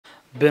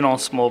Been on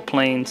small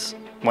planes,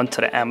 went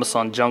to the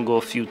Amazon jungle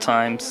a few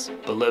times,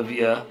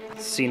 Bolivia,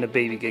 seen a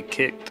baby get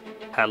kicked,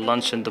 had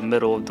lunch in the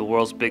middle of the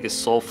world's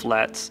biggest salt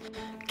flats,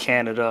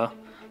 Canada,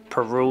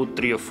 Peru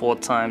 3 or 4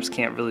 times,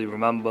 can't really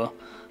remember,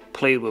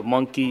 played with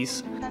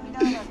monkeys.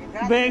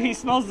 Babe, he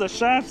smells the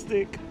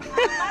chapstick.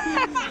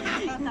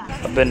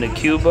 I've been to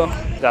Cuba,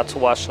 got to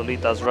watch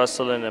Solitas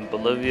wrestling in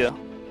Bolivia,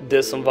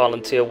 did some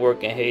volunteer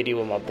work in Haiti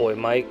with my boy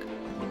Mike.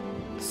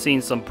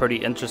 Seen some pretty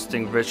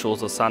interesting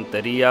rituals of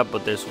Santeria,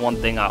 but there's one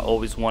thing I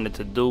always wanted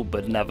to do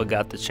but never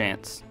got the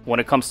chance. When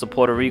it comes to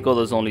Puerto Rico,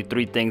 there's only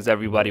 3 things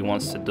everybody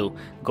wants to do.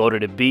 Go to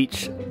the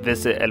beach,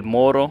 visit El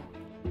Morro,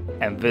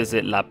 and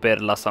visit La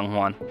Perla San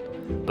Juan.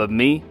 But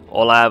me,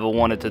 all I ever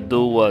wanted to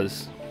do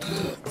was...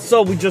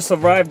 So we just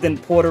arrived in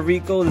Puerto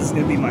Rico. This is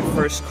gonna be my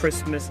first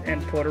Christmas in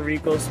Puerto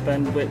Rico,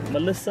 spend with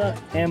Melissa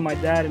and my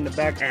dad in the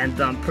back, and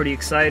I'm pretty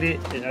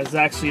excited. It has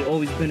actually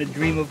always been a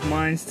dream of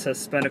mine to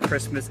spend a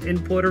Christmas in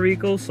Puerto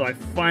Rico, so I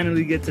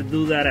finally get to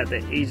do that at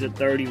the age of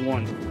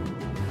 31.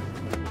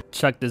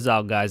 Check this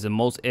out, guys. In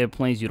most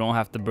airplanes, you don't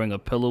have to bring a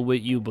pillow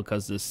with you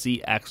because the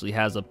seat actually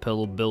has a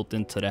pillow built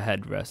into the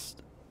headrest.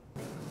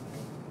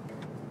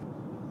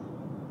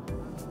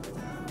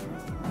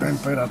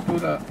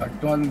 Temperatura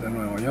actual de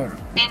Nueva York.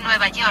 En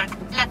Nueva York,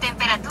 la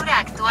temperatura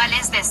actual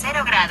es de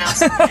 0 grados.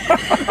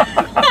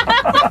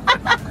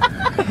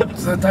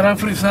 Se estará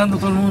frizando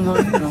todo el mundo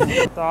ahí, ¿no?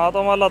 Te vas a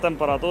tomar la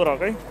temperatura,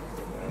 ¿ok? A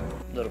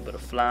little bit of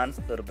flan,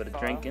 a little bit of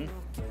drinking.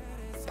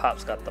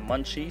 Pop's got the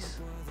munchies.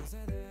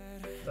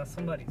 That's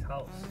somebody's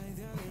house.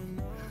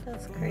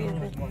 That's crazy.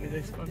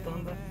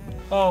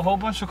 Oh, a whole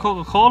bunch of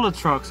Coca-Cola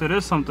trucks. It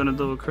is something to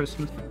do with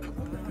Christmas.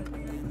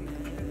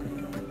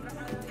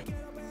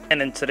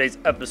 And in today's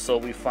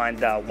episode, we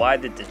find out why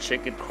did the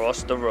chicken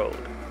cross the road.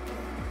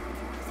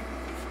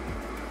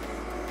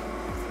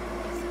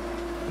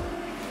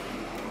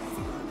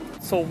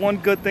 So one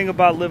good thing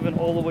about living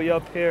all the way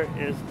up here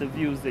is the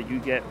views that you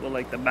get with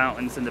like the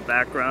mountains in the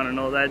background and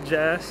all that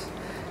jazz.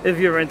 If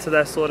you're into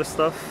that sort of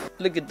stuff.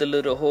 Look at the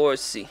little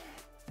horsey.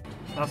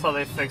 That's how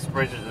they fix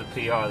bridges at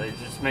PR. They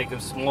just make them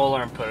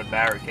smaller and put a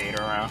barricade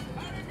around.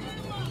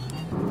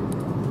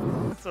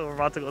 So we're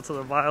about to go to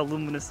the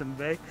bioluminescent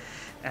bay,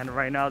 and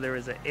right now there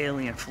is an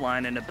alien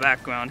flying in the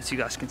background, as you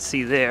guys can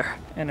see there.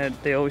 And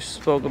they always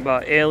spoke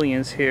about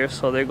aliens here,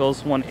 so there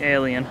goes one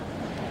alien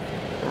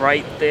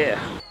right there.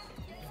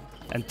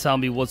 And tell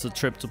me, what's a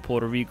trip to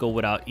Puerto Rico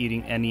without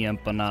eating any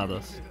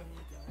empanadas?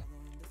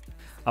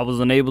 I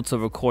was unable to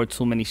record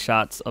too many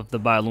shots of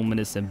the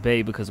bioluminescent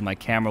bay because my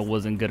camera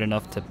wasn't good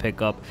enough to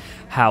pick up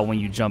how when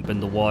you jump in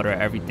the water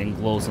everything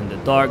glows in the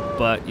dark,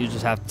 but you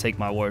just have to take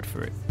my word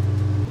for it.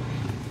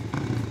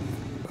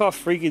 Look how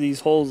freaky these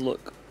holes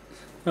look.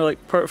 They're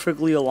like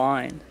perfectly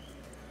aligned.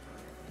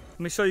 Let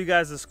me show you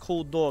guys this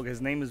cool dog.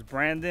 His name is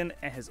Brandon,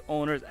 and his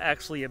owners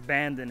actually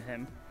abandoned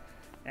him.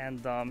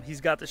 And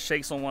he's got the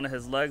shakes on one of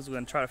his legs. We're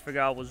gonna try to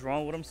figure out what's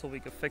wrong with him so we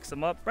can fix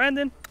him up.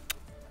 Brandon!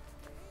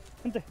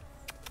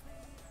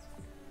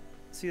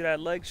 See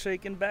that leg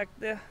shaking back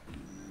there?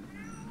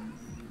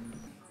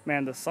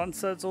 Man, the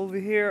sunsets over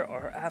here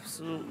are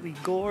absolutely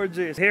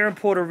gorgeous. Here in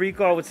Puerto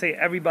Rico, I would say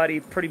everybody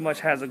pretty much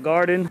has a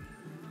garden.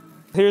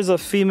 Here's a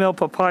female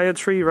papaya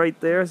tree right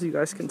there, as you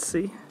guys can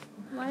see.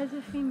 Why is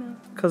it female?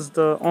 Because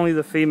only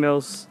the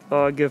females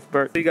give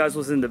birth. You guys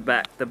was in the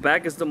back. The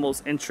back is the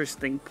most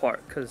interesting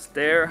part, because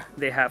there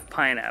they have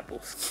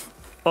pineapples.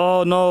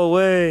 Oh, no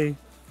way.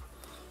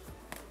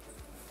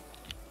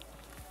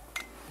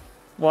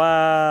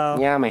 Wow.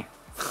 Yummy.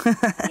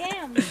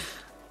 Damn.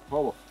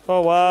 Oh,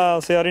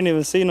 wow. See, I didn't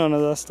even see none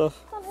of that stuff.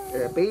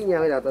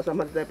 Piña, mira, todas esas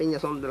matas de piña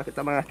son de las que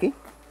estaban aquí.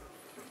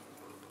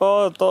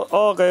 Oh,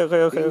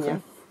 okay.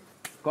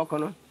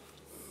 Coconut.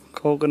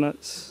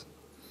 Coconuts.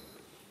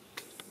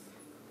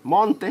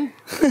 Monte.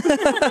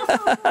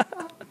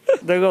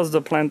 There goes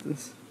the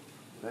plantains.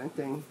 Same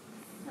thing.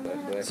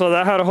 So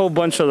that had a whole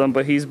bunch of them,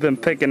 but he's been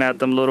picking at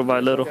them little by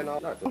little.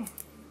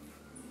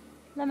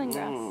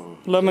 Lemongrass.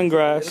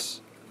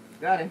 Lemongrass.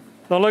 Got it.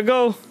 Don't let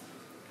go.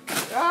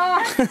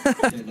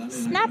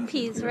 Snap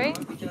peas, right?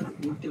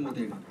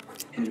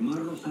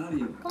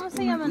 ¿Cómo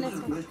se llaman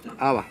esos?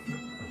 Haba.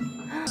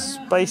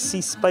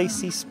 Spicy,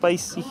 spicy,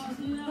 spicy.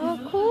 Oh,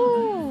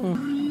 cool.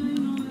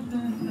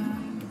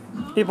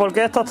 ¿Y por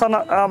qué estas están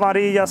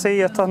amarillas así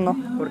y estas no?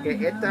 Porque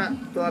esta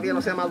todavía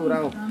no se ha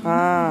madurado.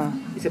 Ah.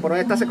 Y si por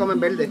esta se comen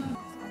verde.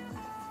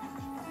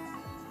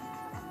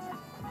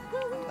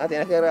 Ah,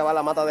 tienes que grabar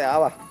la mata de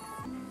haba.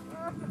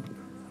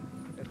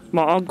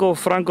 My uncle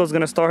Franco's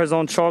gonna start his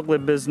own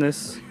chocolate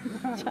business.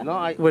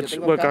 No, hay,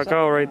 with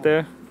cacao right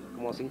there.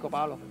 Como 5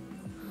 palos.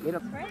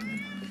 Mira.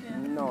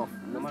 No,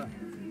 no me.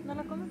 ¿No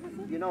la comes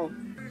así? You know.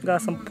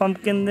 Got some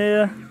pumpkin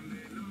there.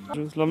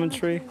 Lemon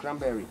tree.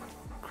 Cranberry.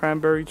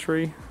 Cranberry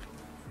tree.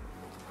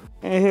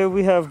 And here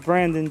we have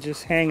Brandon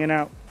just hanging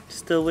out.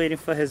 Still waiting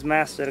for his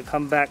master to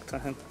come back to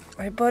him.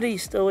 Hey buddy,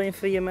 still waiting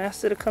for your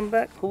master to come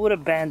back? Who would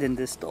abandon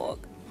this dog?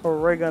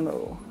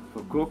 Oregano.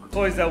 For cook.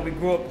 Toys that we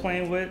grew up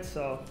playing with,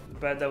 so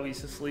bed that we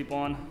used to sleep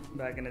on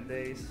back in the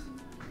days.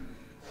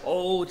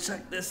 Oh,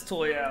 check this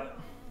toy out.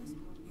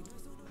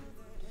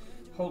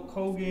 Hulk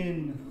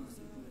Hogan.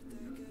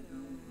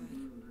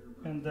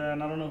 And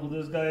then I don't know who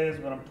this guy is,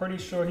 but I'm pretty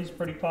sure he's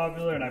pretty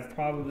popular, and I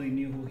probably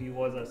knew who he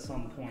was at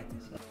some point.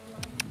 So.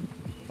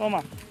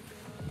 Toma.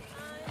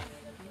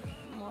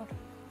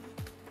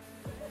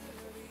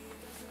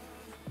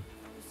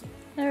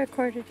 I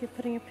recorded you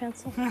putting your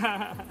pencil.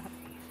 I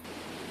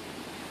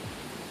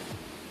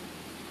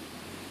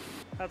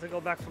have to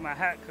go back for my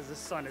hat because the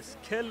sun is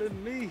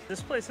killing me.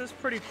 This place is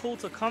pretty cool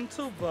to come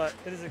to, but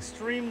it is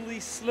extremely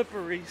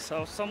slippery,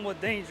 so somewhat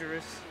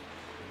dangerous.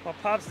 My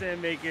pops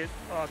didn't make it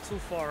too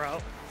far out.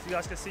 So you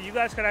guys can see, you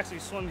guys could actually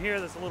swim here.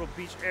 There's a little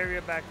beach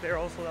area back there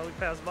also that we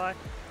passed by.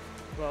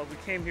 But we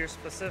came here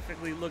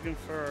specifically looking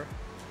for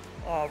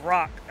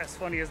rock. As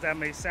funny as that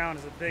may sound,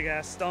 it's a big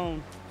ass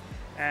stone.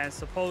 And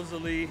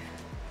supposedly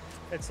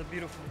it's a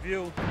beautiful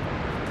view.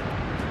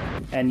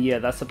 And yeah,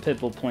 that's a pit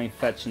bull playing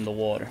fetch in the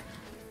water.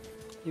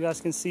 You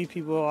guys can see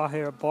people out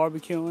here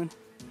barbecuing,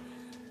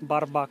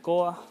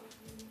 barbacoa.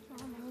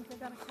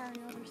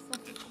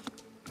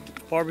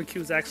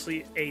 Barbecue is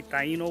actually a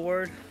Taino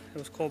word. It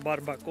was called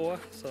barbacoa,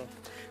 so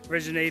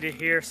originated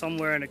here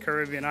somewhere in the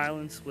Caribbean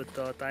islands with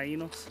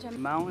Tainos.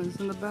 Mountains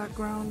in the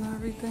background and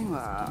everything.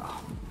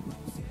 Wow.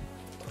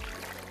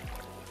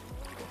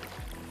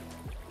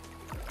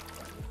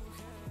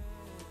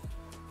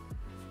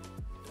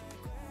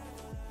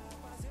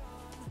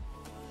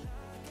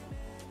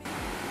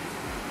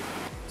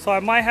 So I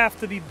might have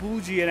to be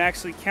bougie and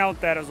actually count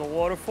that as a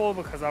waterfall,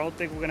 because I don't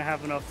think we're gonna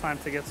have enough time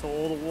to get to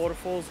all the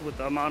waterfalls with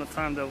the amount of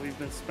time that we've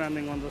been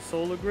spending on the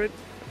solar grid.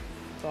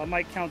 So I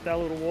might count that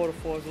little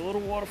waterfall as a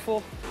little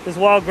waterfall. This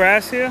wild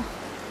grass here,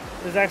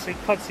 this actually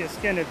cuts your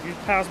skin. If you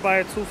pass by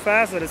it too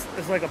fast,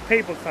 it's like a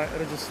paper cut.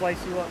 It'll just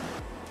slice you up.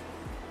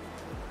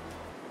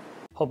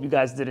 Hope you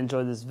guys did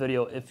enjoy this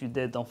video. If you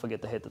did, don't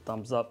forget to hit the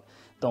thumbs up.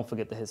 Don't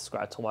forget to hit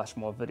subscribe to watch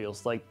more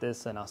videos like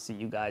this, and I'll see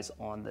you guys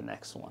on the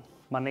next one.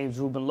 My name's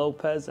Ruben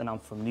Lopez, and I'm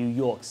from New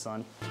York,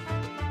 son.